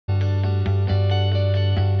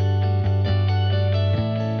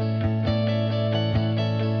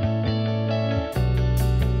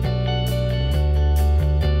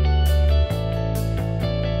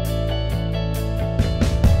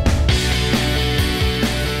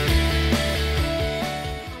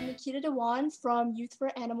Dhawan from Youth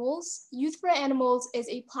for Animals. Youth for Animals is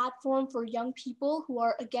a platform for young people who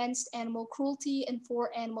are against animal cruelty and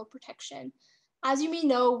for animal protection. As you may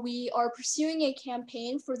know, we are pursuing a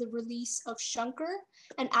campaign for the release of Shankar,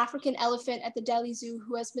 an African elephant at the Delhi Zoo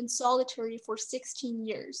who has been solitary for 16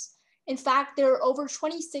 years. In fact, there are over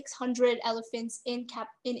 2,600 elephants in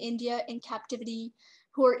India in captivity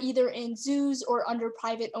who are either in zoos or under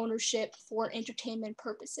private ownership for entertainment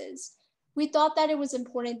purposes. We thought that it was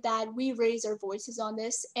important that we raise our voices on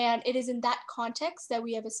this, and it is in that context that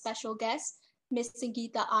we have a special guest,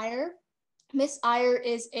 Ms.Sangita Iyer. Ms. Iyer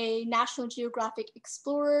is a National Geographic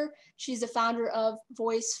Explorer. She's the founder of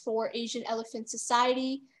Voice for Asian Elephant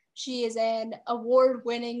Society. She is an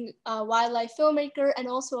award-winning wildlife filmmaker and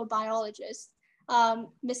also a biologist.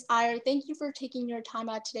 Ms. Iyer, thank you for taking your time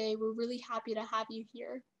out today. We're really happy to have you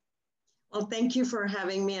here. Well, thank you for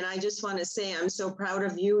having me. And I just want to say I'm so proud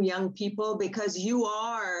of you young people because you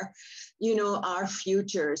are, our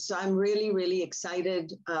future. So I'm really, really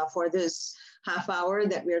excited for this half hour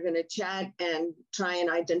that we're going to chat and try and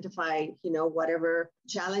identify, whatever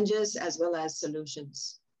challenges as well as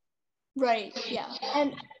solutions. Right, yeah.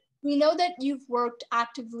 And we know that you've worked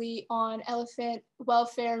actively on elephant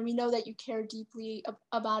welfare, and we know that you care deeply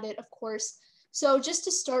about it, of course. So just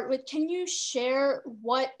to start with, can you share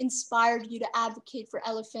what inspired you to advocate for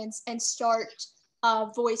elephants and start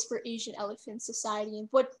Voice for Asian Elephant Society, and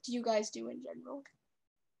what do you guys do in general?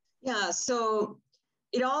 Yeah, so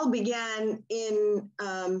it all began in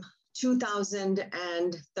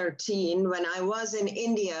 2013 when I was in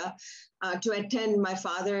India to attend my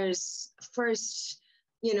father's first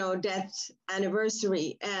death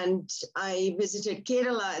anniversary. And I visited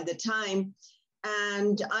Kerala at the time,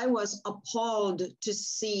 and I was appalled to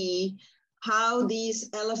see how these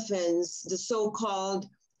elephants, the so-called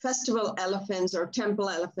festival elephants or temple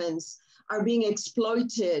elephants, are being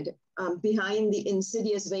exploited behind the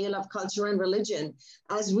insidious veil of culture and religion.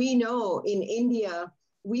 As we know, in India,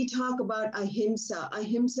 we talk about ahimsa.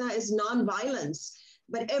 Ahimsa is non-violence.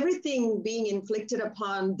 But everything being inflicted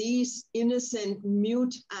upon these innocent,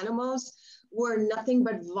 mute animals were nothing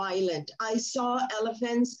but violent. I saw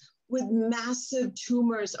elephants with massive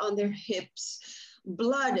tumors on their hips,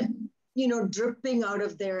 blood, dripping out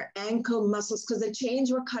of their ankle muscles because the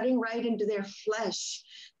chains were cutting right into their flesh,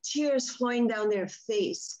 tears flowing down their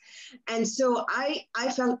face. And so I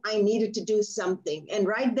felt I needed to do something. And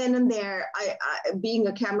right then and there, I being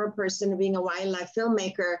a camera person, being a wildlife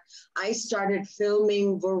filmmaker, I started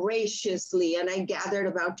filming voraciously, and I gathered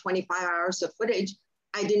about 25 hours of footage.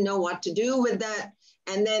 I didn't know what to do with that.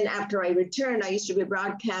 And then after I returned, I used to be a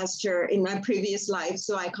broadcaster in my previous life.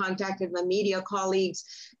 So I contacted my media colleagues,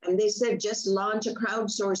 and they said, just launch a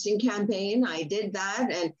crowdsourcing campaign. I did that,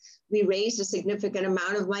 and we raised a significant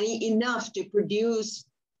amount of money, enough to produce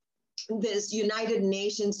this United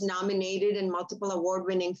Nations nominated and multiple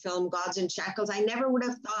award-winning film, Gods and Shackles. I never would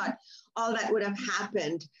have thought all that would have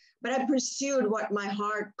happened, but I pursued what my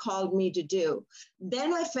heart called me to do.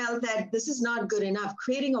 Then I felt that this is not good enough.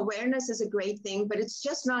 Creating awareness is a great thing, but it's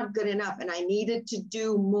just not good enough. And I needed to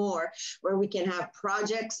do more, where we can have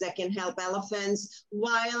projects that can help elephants,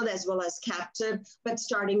 wild as well as captive, but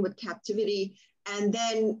starting with captivity. And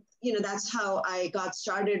then, that's how I got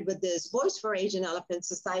started with this Voice for Asian Elephant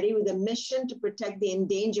Society, with a mission to protect the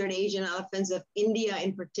endangered Asian elephants of India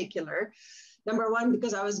in particular. Number one,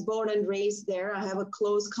 because I was born and raised there, I have a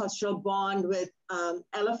close cultural bond with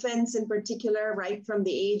elephants in particular. Right from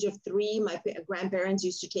the age of 3, my grandparents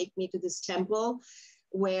used to take me to this temple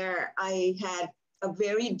where I had a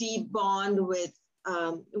very deep bond with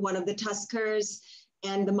one of the tuskers,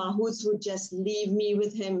 and the mahouts would just leave me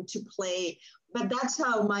with him to play. But that's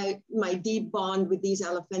how my deep bond with these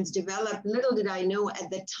elephants developed. Little did I know at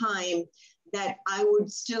the time that I would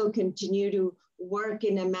still continue to work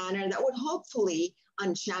in a manner that would hopefully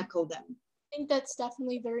unshackle them. I think that's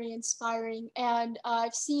definitely very inspiring. And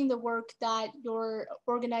I've seen the work that your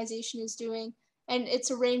organization is doing, and it's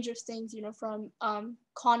a range of things, from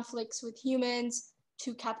conflicts with humans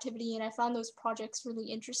to captivity. And I found those projects really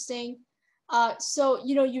interesting. So,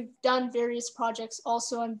 you've done various projects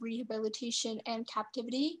also on rehabilitation and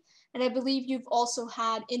captivity. And I believe you've also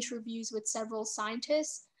had interviews with several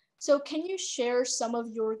scientists. So can you share some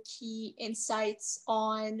of your key insights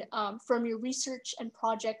on from your research and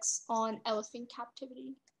projects on elephant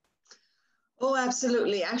captivity? Oh,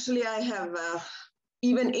 absolutely. Actually, I have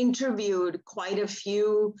even interviewed quite a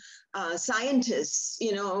few scientists,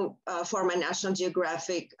 for my National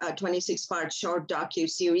Geographic 26-part short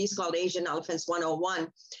docu-series called Asian Elephants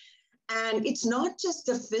 101. And it's not just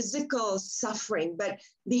the physical suffering, but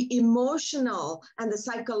the emotional and the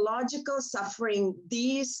psychological suffering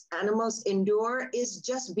these animals endure is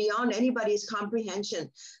just beyond anybody's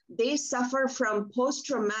comprehension. They suffer from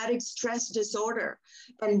post-traumatic stress disorder.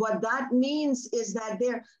 And what that means is that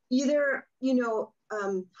they're either,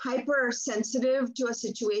 hypersensitive to a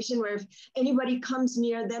situation where if anybody comes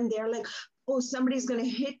near them, they're like, oh, somebody's going to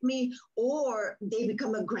hit me, or they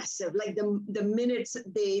become aggressive. Like the minutes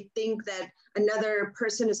they think that another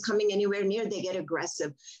person is coming anywhere near, they get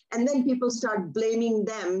aggressive. And then people start blaming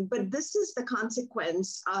them. But this is the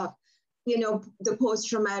consequence of, the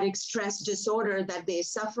post-traumatic stress disorder that they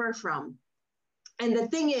suffer from. And the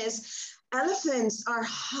thing is, elephants are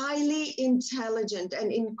highly intelligent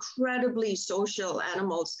and incredibly social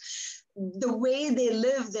animals. The way they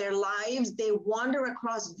live their lives, they wander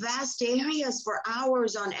across vast areas for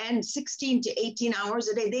hours on end, 16 to 18 hours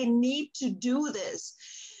a day. They need to do this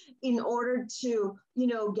in order to,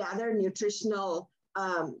 gather nutritional,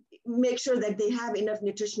 make sure that they have enough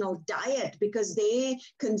nutritional diet, because they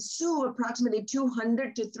consume approximately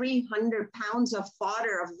 200 to 300 pounds of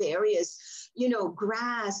fodder of various,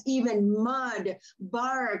 grass, even mud,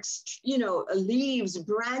 barks, leaves,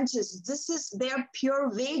 branches. They're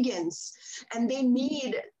pure vegans, and they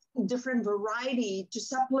need different variety to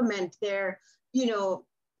supplement their,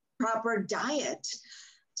 proper diet.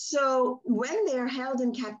 So when they're held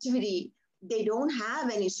in captivity, they don't have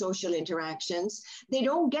any social interactions. They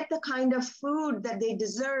don't get the kind of food that they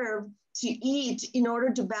deserve to eat in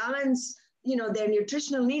order to balance, their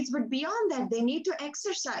nutritional needs. But beyond that, they need to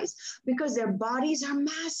exercise because their bodies are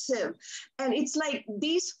massive. And it's like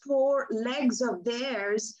these 4 legs of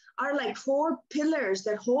theirs are like 4 pillars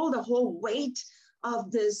that hold the whole weight of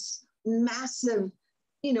this massive,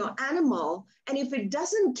 animal. And if it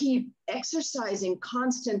doesn't keep exercising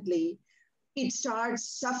constantly, it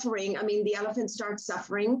starts suffering. I mean, the elephant starts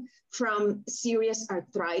suffering from serious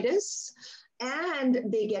arthritis, and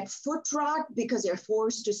they get foot rot because they're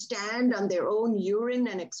forced to stand on their own urine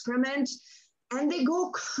and excrement. And they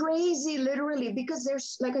go crazy, literally, because they're,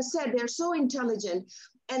 like I said, they're so intelligent,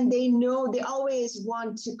 and they know they always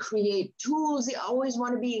want to create tools. They always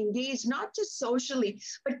want to be engaged, not just socially,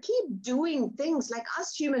 but keep doing things like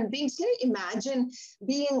us human beings. Can you imagine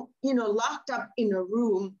being, locked up in a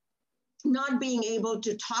room, not being able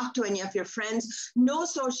to talk to any of your friends, no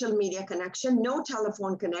social media connection, no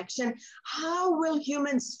telephone connection? How will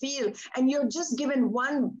humans feel? And you're just given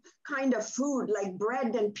one kind of food, like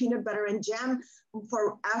bread and peanut butter and jam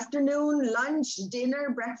for afternoon, lunch,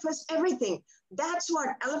 dinner, breakfast, everything. That's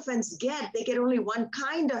what elephants get. They get only one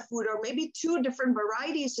kind of food, or maybe 2 different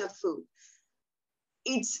varieties of food.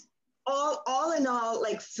 It's all in all,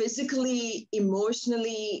 like physically,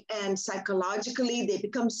 emotionally, and psychologically, they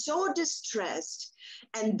become so distressed.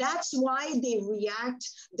 And that's why they react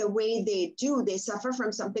the way they do. They suffer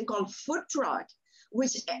from something called foot rot,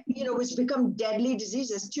 which become deadly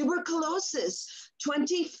diseases. Tuberculosis,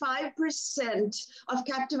 25% of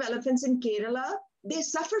captive elephants in Kerala, they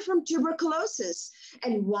suffer from tuberculosis.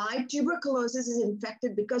 And why tuberculosis is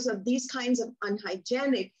infected? Because of these kinds of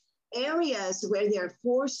unhygienic areas where they're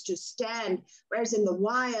forced to stand, whereas in the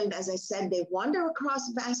wild, as I said, they wander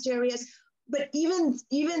across vast areas. But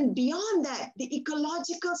even beyond that, the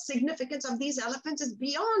ecological significance of these elephants is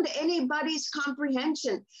beyond anybody's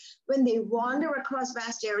comprehension. When they wander across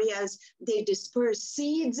vast areas, they disperse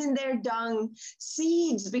seeds in their dung.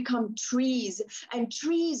 Seeds become trees, and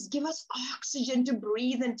trees give us oxygen to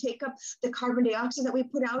breathe and take up the carbon dioxide that we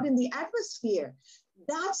put out in the atmosphere.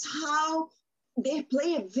 That's how they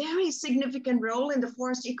play a very significant role in the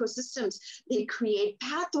forest ecosystems. They create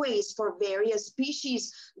pathways for various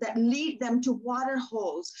species that lead them to water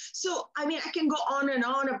holes. So, I mean, I can go on and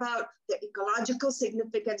on about the ecological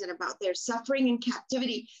significance and about their suffering in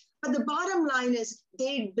captivity. But the bottom line is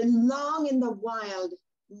they belong in the wild,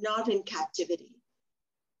 not in captivity.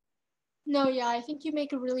 No, yeah, I think you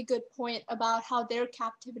make a really good point about how their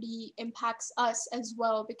captivity impacts us as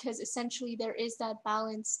well, because essentially there is that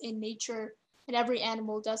balance in nature, and every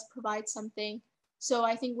animal does provide something. So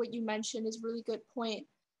I think what you mentioned is a really good point.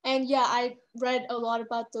 And yeah, I read a lot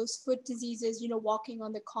about those foot diseases, walking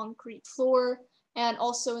on the concrete floor. And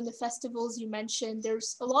also in the festivals you mentioned,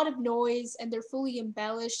 there's a lot of noise, and they're fully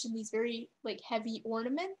embellished in these very heavy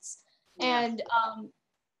ornaments. Yeah. And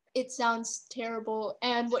it sounds terrible.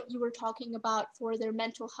 And what you were talking about for their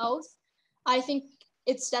mental health, I think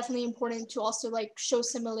it's definitely important to also show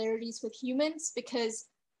similarities with humans, because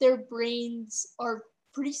their brains are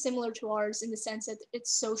pretty similar to ours in the sense that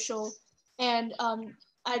it's social. And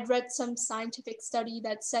I'd read some scientific study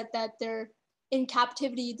that said that their in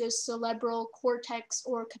captivity, the cerebral cortex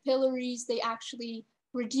or capillaries, they actually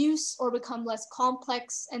reduce or become less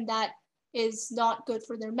complex, and that is not good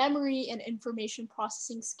for their memory and information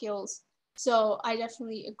processing skills. So I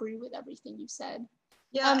definitely agree with everything you said.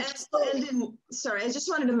 Yeah, and then, sorry, I just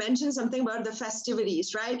wanted to mention something about the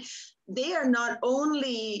festivities, right? They are not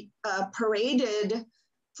only paraded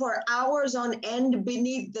for hours on end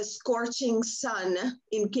beneath the scorching sun.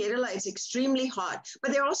 In Kerala, it's extremely hot,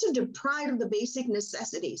 but they're also deprived of the basic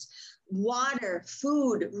necessities. Water,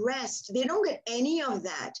 food, rest. They don't get any of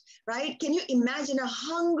that, right? Can you imagine a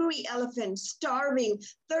hungry elephant, starving,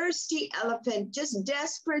 thirsty elephant, just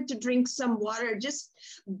desperate to drink some water, just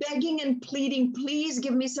begging and pleading, please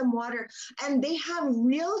give me some water. And they have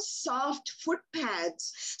real soft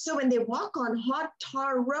footpads. So when they walk on hot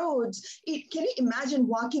tar roads, can you imagine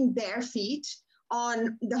walking bare feet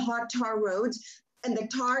on the hot tar roads? And the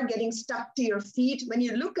tar getting stuck to your feet. When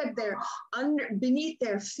you look at beneath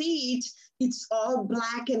their feet, it's all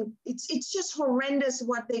black, and it's just horrendous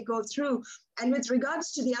what they go through. And with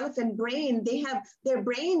regards to the elephant brain, their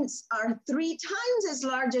brains are 3 times as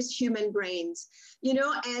large as human brains,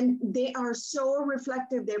 and they are so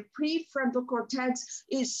reflective. Their prefrontal cortex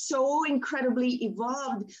is so incredibly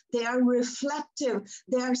evolved. They are reflective.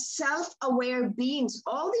 They are self-aware beings.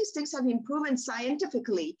 All these things have been proven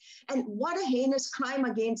scientifically. And what a heinous crime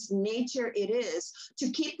against nature it is to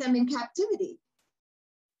keep them in captivity.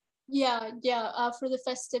 Yeah. For the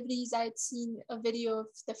festivities, I had seen a video of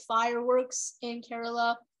the fireworks in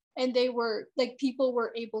Kerala, and they were like, people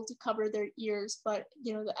were able to cover their ears, but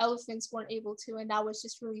the elephants weren't able to, and that was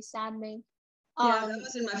just really saddening. Yeah, that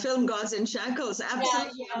was in my film, Gods and Shackles.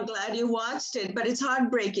 Absolutely, yeah. I'm glad you watched it, but it's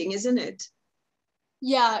heartbreaking, isn't it?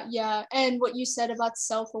 Yeah. And what you said about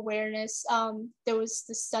self-awareness, there was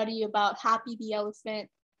the study about Happy the elephant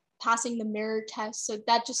passing the mirror test. So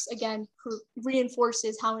that just, again,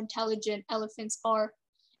 reinforces how intelligent elephants are.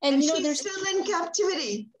 And she's still in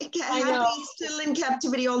captivity. Happy's still in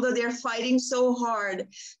captivity, although they're fighting so hard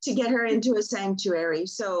to get her into a sanctuary.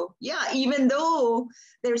 So yeah, even though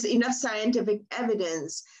there's enough scientific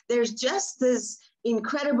evidence, there's just this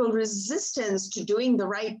incredible resistance to doing the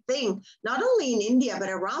right thing, not only in India, but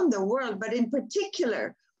around the world, but in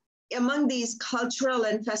particular among these cultural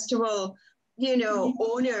and festival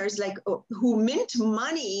owners, like who mint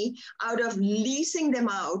money out of leasing them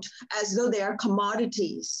out as though they are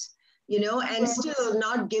commodities, and still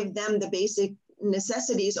not give them the basic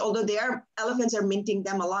necessities, although elephants are minting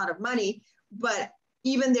them a lot of money, but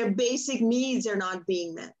even their basic needs are not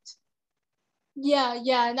being met. Yeah,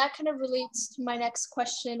 and that kind of relates to my next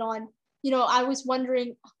question on, I was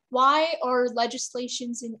wondering, why are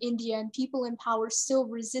legislations in India and people in power still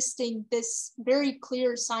resisting this very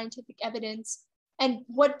clear scientific evidence? And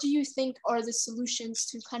what do you think are the solutions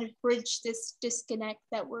to kind of bridge this disconnect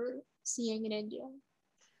that we're seeing in India?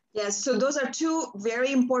 Yes, so those are 2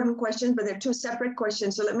 very important questions, but they're 2 separate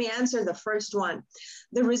questions. So let me answer the first one.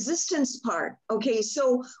 The resistance part. Okay,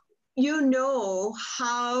 so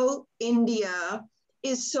how India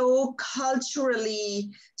is so culturally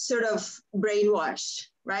sort of brainwashed,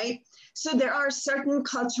 right? So there are certain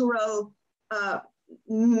cultural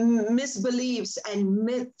misbeliefs and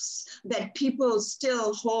myths that people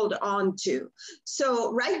still hold on to.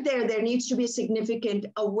 So right there needs to be significant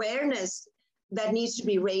awareness that needs to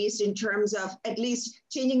be raised in terms of at least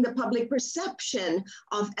changing the public perception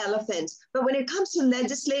of elephants. But when it comes to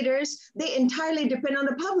legislators, they entirely depend on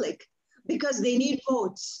the public because they need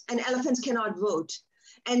votes, and elephants cannot vote.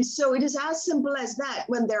 And so it is as simple as that.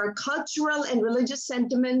 When there are cultural and religious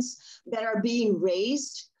sentiments that are being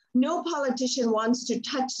raised, no politician wants to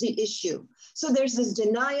touch the issue. So there's this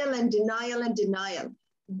denial and denial and denial.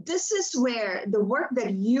 This is where the work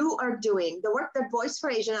that you are doing, the work that Voice for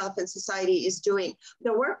Asian Elephant Society is doing,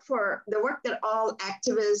 the work that all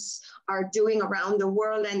activists are doing around the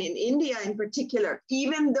world and in India in particular,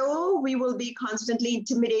 even though we will be constantly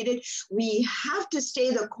intimidated, we have to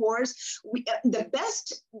stay the course.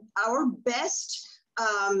 Our best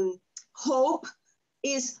hope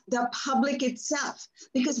is the public itself,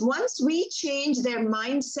 because once we change their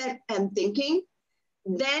mindset and thinking,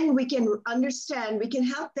 then we can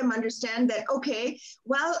help them understand that, okay,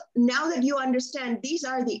 well, now that you understand these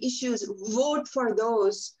are the issues, vote for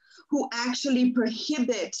those who actually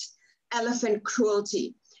prohibit elephant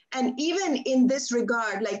cruelty. And even in this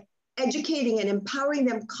regard, like educating and empowering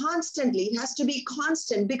them constantly, it has to be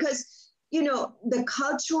constant, because, the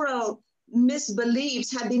cultural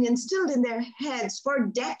misbeliefs have been instilled in their heads for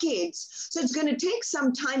decades. So it's going to take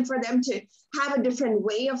some time for them to have a different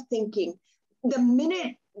way of thinking. The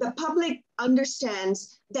minute the public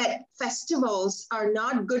understands that festivals are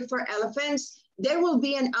not good for elephants, there will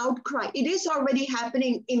be an outcry. It is already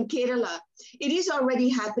happening in Kerala. It is already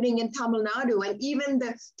happening in Tamil Nadu. And even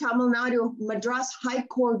the Tamil Nadu Madras High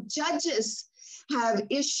Court judges have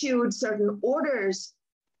issued certain orders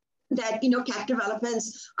that, captive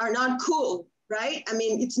elephants are not cool, right? I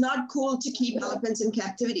mean, it's not cool to keep elephants in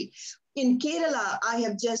captivity. In Kerala,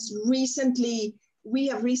 we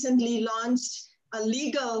have recently launched a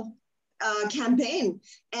legal campaign.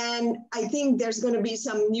 And I think there's going to be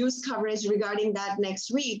some news coverage regarding that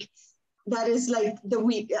next week. That is like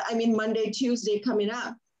Monday, Tuesday coming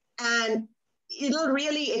up. And it'll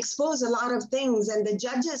really expose a lot of things. And the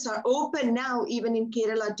judges are open now, even in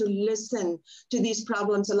Kerala, to listen to these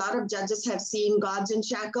problems. A lot of judges have seen gods in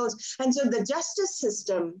shackles. And so the justice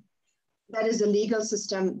system, that is the legal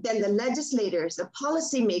system, then the legislators, the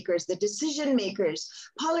policymakers, the decision makers,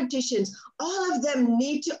 politicians, all of them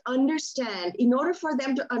need to understand. In order for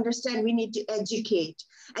them to understand, we need to educate.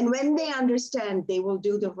 And when they understand, they will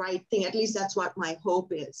do the right thing. At least that's what my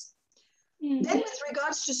hope is. Mm-hmm. Then with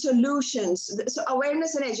regards to solutions, so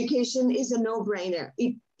awareness and education is a no-brainer.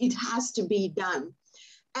 It has to be done.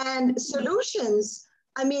 And solutions,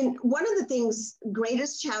 I mean, one of the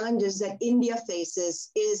greatest challenges that India faces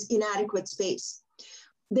is inadequate space.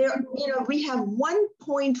 We have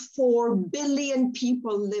 1.4 billion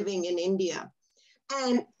people living in India,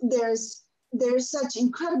 and there's such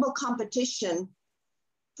incredible competition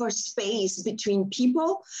for space between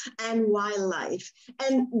people and wildlife.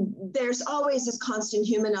 And there's always this constant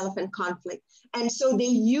human-elephant conflict. And so they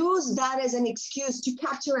use that as an excuse to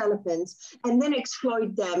capture elephants and then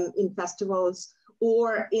exploit them in festivals,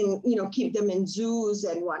 or keep them in zoos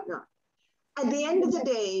and whatnot. At the end of the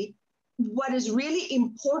day, what is really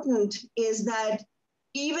important is that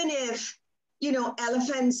even if,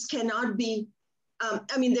 elephants cannot be,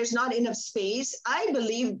 there's not enough space, I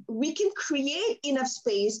believe we can create enough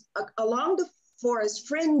space along the forest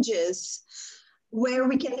fringes where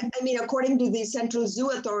we can, according to the Central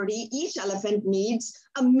Zoo Authority, each elephant needs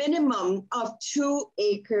a minimum of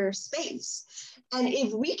 2-acre space. And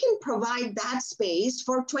if we can provide that space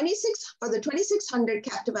for the 2,600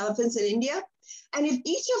 captive elephants in India, and if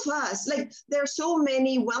each of us, there are so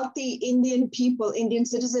many wealthy Indian people, Indian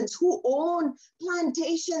citizens who own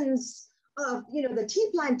plantations of, the tea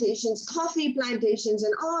plantations, coffee plantations,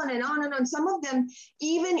 and on and on and on. Some of them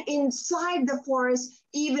even inside the forest,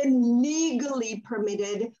 even legally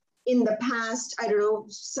permitted in the past,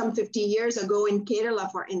 some 50 years ago in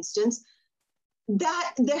Kerala, for instance.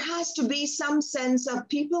 That there has to be some sense of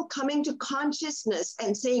people coming to consciousness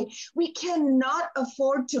and saying, we cannot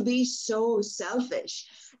afford to be so selfish,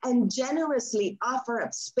 and generously offer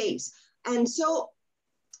up space. And so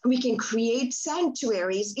we can create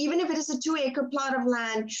sanctuaries, even if it is a 2-acre plot of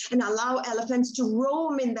land, and allow elephants to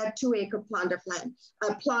roam in that 2-acre plot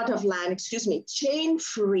of land, chain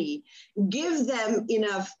free. Give them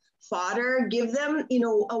enough fodder, give them,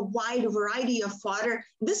 a wide variety of fodder.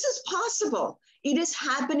 This is possible. It is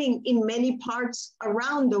happening in many parts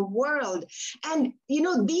around the world. And,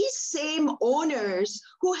 these same owners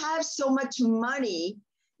who have so much money,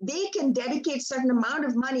 they can dedicate a certain amount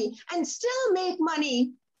of money and still make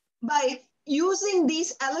money by using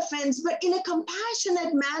these elephants, but in a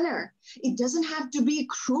compassionate manner. It doesn't have to be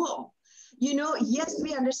cruel. Yes,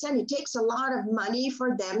 we understand it takes a lot of money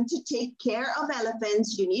for them to take care of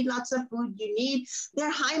elephants. You need lots of food.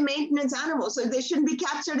 They're high maintenance animals, so they shouldn't be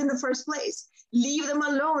captured in the first place. Leave them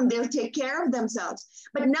alone. They'll take care of themselves.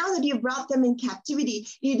 But now that you've brought them in captivity,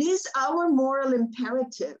 it is our moral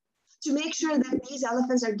imperative to make sure that these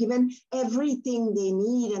elephants are given everything they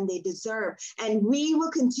need and they deserve. And we will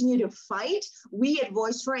continue to fight. We at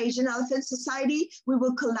Voice for Asian Elephant Society, we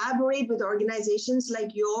will collaborate with organizations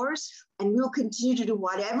like yours, and we'll continue to do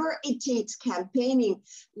whatever it takes, campaigning,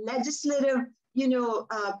 legislative,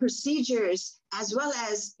 procedures, as well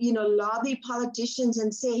as, lobby politicians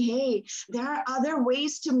and say, hey, there are other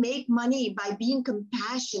ways to make money by being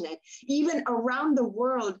compassionate. Even around the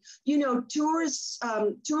world,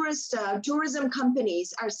 tourism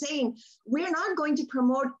companies are saying, we're not going to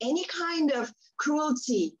promote any kind of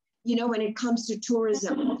cruelty, when it comes to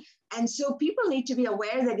tourism. And so people need to be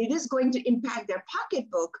aware that it is going to impact their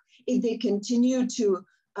pocketbook if they continue to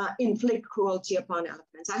inflict cruelty upon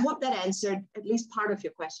elephants. I hope that answered at least part of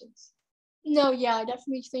your questions. No, yeah, I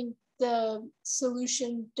definitely think the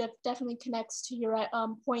solution definitely connects to your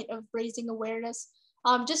point of raising awareness.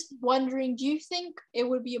 Just wondering, do you think it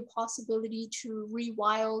would be a possibility to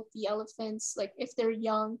rewild the elephants, if they're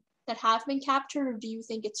young, that have been captured, or do you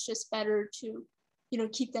think it's just better to,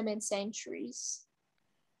 keep them in sanctuaries?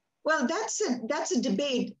 Well, that's a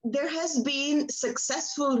debate. There has been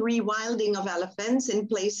successful rewilding of elephants in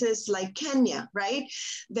places like Kenya, right?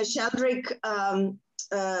 The Sheldrick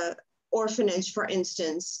orphanage, for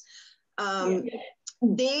instance.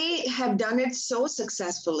 They have done it so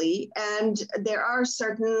successfully, and there are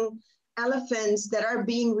certain elephants that are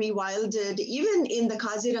being rewilded, even in the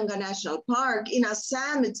Kaziranga National Park, in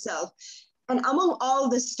Assam itself. And among all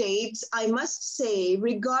the states, I must say,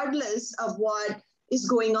 regardless of what is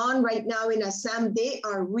going on right now in Assam, they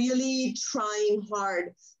are really trying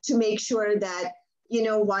hard to make sure that, you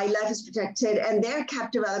know, wildlife is protected, and their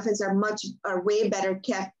captive elephants are way better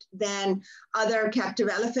kept than other captive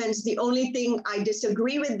elephants. The only thing I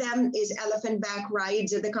disagree with them is elephant back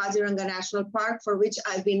rides at the Kaziranga National Park, for which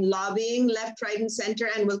I've been lobbying left, right, and center,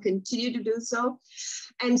 and will continue to do so.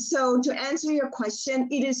 And so to answer your question,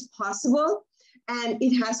 it is possible, and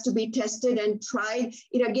it has to be tested and tried.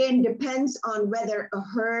 It again depends on whether a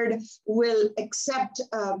herd will accept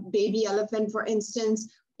a baby elephant, for instance.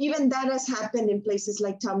 Even that has happened in places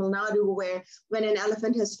like Tamil Nadu, where when an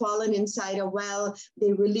elephant has fallen inside a well,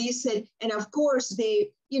 they release it. And of course, the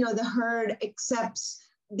herd accepts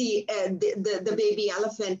the baby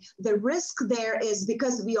elephant. The risk there is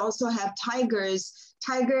because we also have tigers.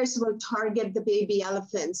 Tigers will target the baby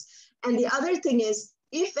elephants. And the other thing is,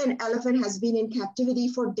 if an elephant has been in captivity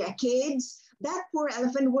for decades, that poor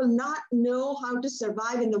elephant will not know how to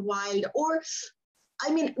survive in the wild. Or,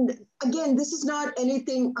 I mean, again, this is not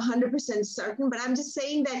anything 100% certain, but I'm just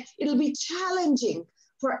saying that it'll be challenging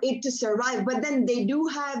for it to survive. But then they do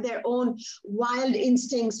have their own wild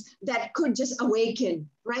instincts that could just awaken,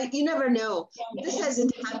 right? You never know. This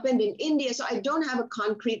hasn't happened in India, so I don't have a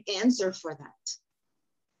concrete answer for that.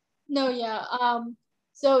 No, yeah.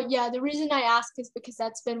 So yeah, the reason I ask is because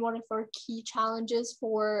that's been one of our key challenges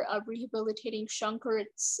for rehabilitating Shankar.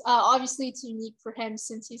 It's obviously it's unique for him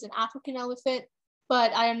since he's an African elephant,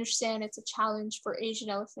 but I understand it's a challenge for Asian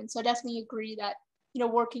elephants. So I definitely agree that, you know,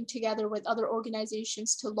 working together with other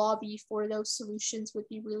organizations to lobby for those solutions would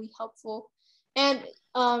be really helpful. And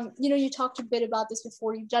you know, you talked a bit about this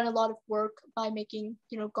before. You've done a lot of work by making,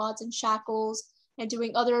 you know, Gods in Shackles and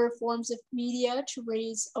doing other forms of media to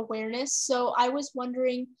raise awareness. So I was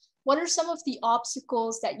wondering, what are some of the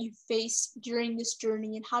obstacles that you faced during this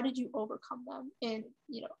journey, and how did you overcome them in,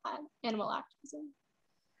 you know, animal activism?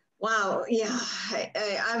 Wow, yeah,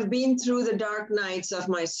 I've been through the dark nights of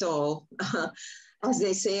my soul. As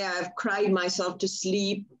they say, I've cried myself to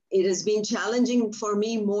sleep. It has been challenging for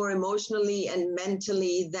me more emotionally and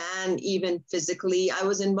mentally than even physically. I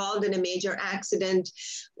was involved in a major accident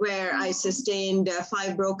where I sustained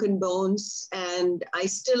 5 broken bones, and I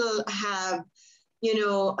still have, you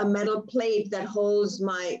know, a metal plate that holds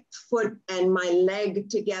my foot and my leg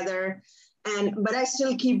together. But I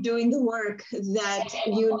still keep doing the work that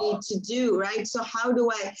you need to do, right? So how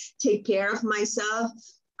do I take care of myself?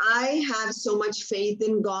 I have so much faith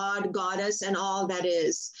in God, Goddess, and all that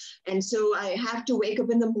is. And so I have to wake up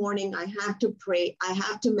in the morning. I have to pray. I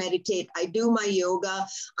have to meditate. I do my yoga.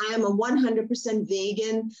 I am a 100%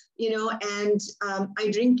 vegan, you know, and I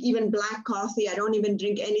drink even black coffee. I don't even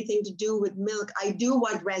drink anything to do with milk. I do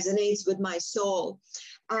what resonates with my soul.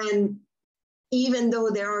 And even though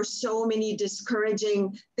there are so many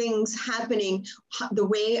discouraging things happening, the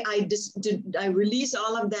way I release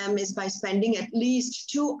all of them is by spending at least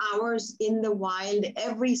 2 hours in the wild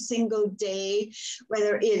every single day,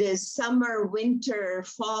 whether it is summer, winter,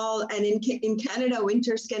 fall, and in Canada,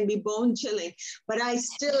 winters can be bone chilling, but I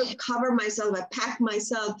still cover myself, I pack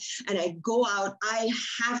myself, and I go out. I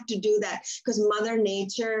have to do that because Mother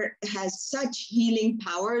Nature has such healing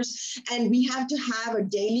powers, and we have to have a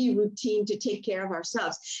daily routine to take care of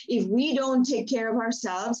ourselves. If we don't take care of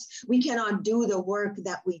ourselves, we cannot do the work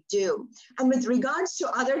that we do. And with regards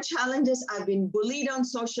to other challenges, I've been bullied on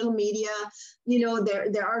social media. You know,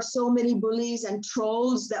 there are so many bullies and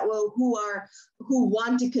trolls who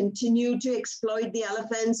want to continue to exploit the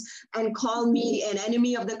elephants and call me an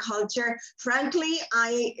enemy of the culture. Frankly,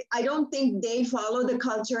 I don't think they follow the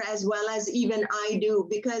culture as well as even I do,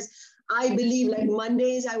 because I believe, like,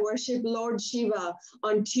 Mondays, I worship Lord Shiva.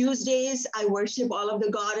 On Tuesdays, I worship all of the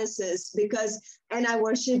goddesses and I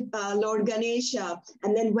worship Lord Ganesha.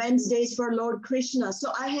 And then Wednesdays for Lord Krishna.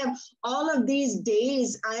 So I have all of these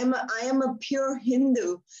days. I am a pure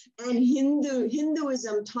Hindu, and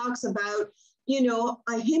Hinduism talks about, you know,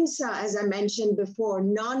 ahimsa, as I mentioned before,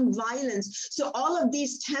 non-violence. So all of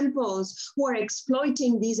these temples who are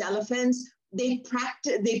exploiting these elephants, they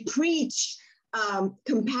preach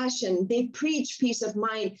compassion, they preach peace of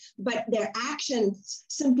mind, but their actions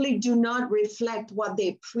simply do not reflect what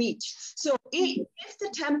they preach. So if the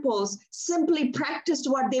temples simply practiced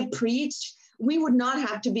what they preached, we would not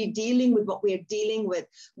have to be dealing with what we're dealing with,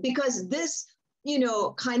 because this, you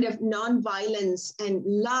know, kind of nonviolence and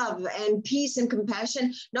love and peace and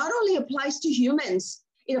compassion not only applies to humans,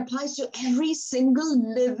 it applies to every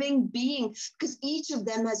single living being, because each of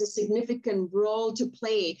them has a significant role to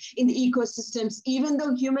play in the ecosystems, even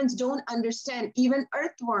though humans don't understand. Even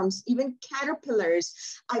earthworms, even caterpillars,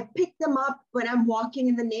 I pick them up when I'm walking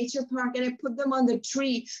in the nature park and I put them on the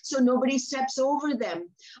tree so nobody steps over them.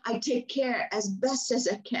 I take care as best as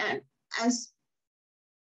I can, as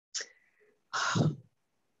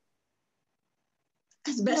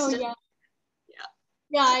best as.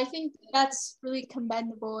 Yeah, I think that's really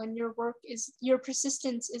commendable, and your work is, your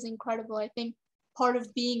persistence is incredible. I think part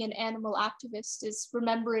of being an animal activist is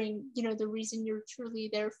remembering, you know, the reason you're truly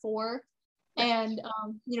there for. And,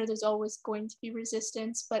 you know, there's always going to be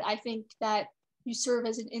resistance, but I think that you serve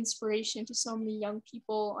as an inspiration to so many young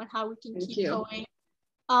people on how we can keep going.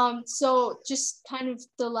 So just kind of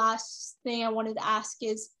the last thing I wanted to ask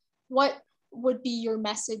is, what would be your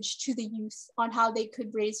message to the youth on how they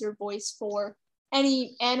could raise their voice for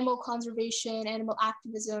any animal conservation, animal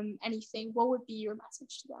activism, anything? What would be your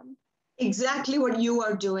message to them? Exactly what you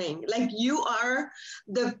are doing. Like, you are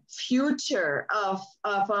the future of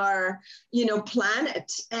our, you know,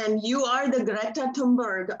 planet, and you are the Greta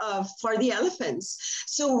Thunberg for the elephants.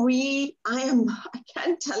 So I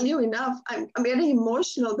can't tell you enough. I'm getting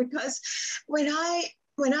emotional, because when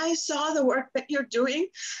I saw the work that you're doing,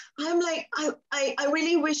 I'm like, I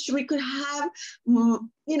really wish we could have,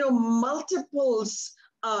 you know, multiples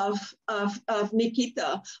of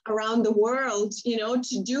Nikita around the world, you know,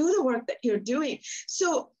 to do the work that you're doing.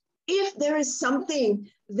 So if there is something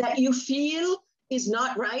that you feel is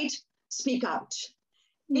not right, speak out.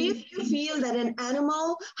 If you feel that an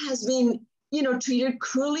animal has been, you know, treated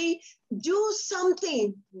cruelly, do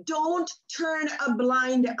something. Don't turn a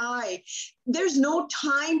blind eye. There's no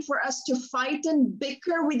time for us to fight and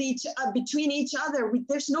bicker with between each other.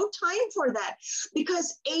 There's no time for that,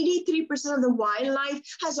 because 83% of the wildlife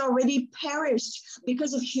has already perished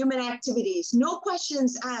because of human activities. No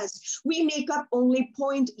questions asked. We make up only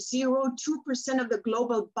 0.02% of the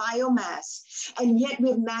global biomass, and yet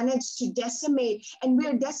we've managed to decimate, and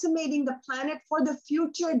we're decimating the planet for the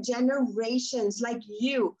future generations like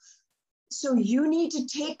you. So you need to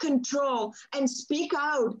take control and speak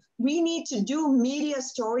out. We need to do media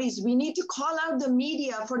stories. We need to call out the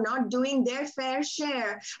media for not doing their fair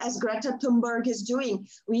share, as Greta Thunberg is doing.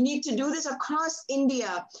 We need to do this across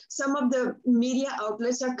India. Some of the media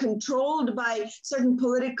outlets are controlled by certain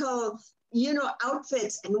political, you know,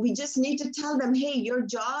 outfits, and we just need to tell them, hey, your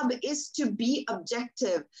job is to be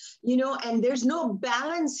objective, you know, and there's no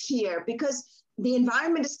balance here, because the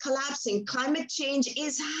environment is collapsing. Climate change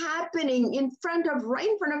is happening right in front of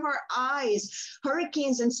our eyes.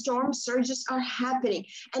 Hurricanes and storm surges are happening.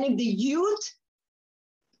 And if the youth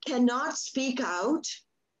cannot speak out,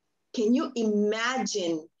 can you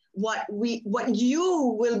imagine what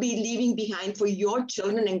you will be leaving behind for your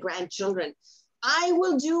children and grandchildren? I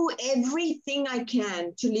will do everything I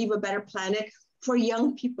can to leave a better planet for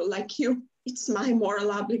young people like you. It's my moral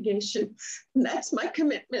obligation. And that's my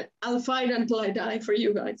commitment. I'll fight until I die for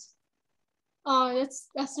you guys. Oh,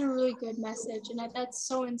 that's a really good message, and that's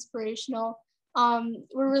so inspirational.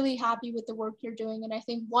 We're really happy with the work you're doing, and I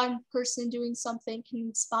think one person doing something can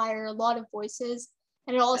inspire a lot of voices,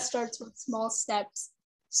 and it all starts with small steps.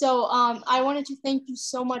 So I wanted to thank you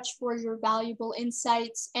so much for your valuable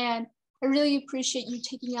insights, and I really appreciate you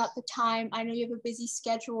taking out the time. I know you have a busy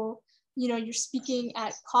schedule. You know, you're speaking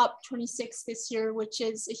at COP26 this year, which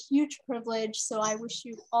is a huge privilege. So I wish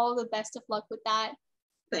you all the best of luck with that.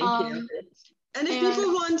 Thank you. And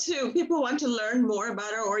if people want to learn more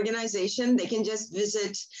about our organization, they can just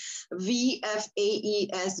visit VFAES.org.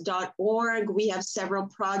 We have several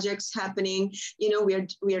projects happening. You know, we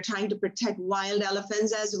are trying to protect wild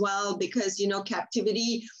elephants as well, because, you know,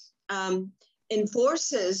 captivity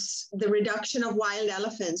enforces the reduction of wild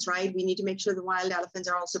elephants, right? We need to make sure the wild elephants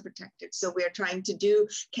are also protected. So we are trying to do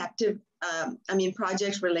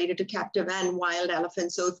projects related to captive and wild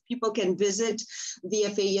elephants. So if people can visit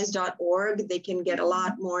VFAES.org, they can get a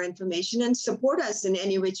lot more information and support us in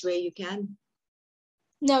any which way you can.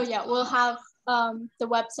 No, yeah, we'll have the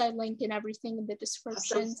website link and everything in the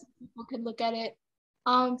description. Awesome. So people can look at it.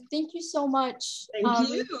 Thank you so much. Thank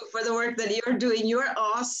you for the work that you're doing. You're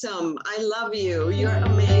awesome. I love you. You're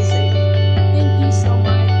amazing.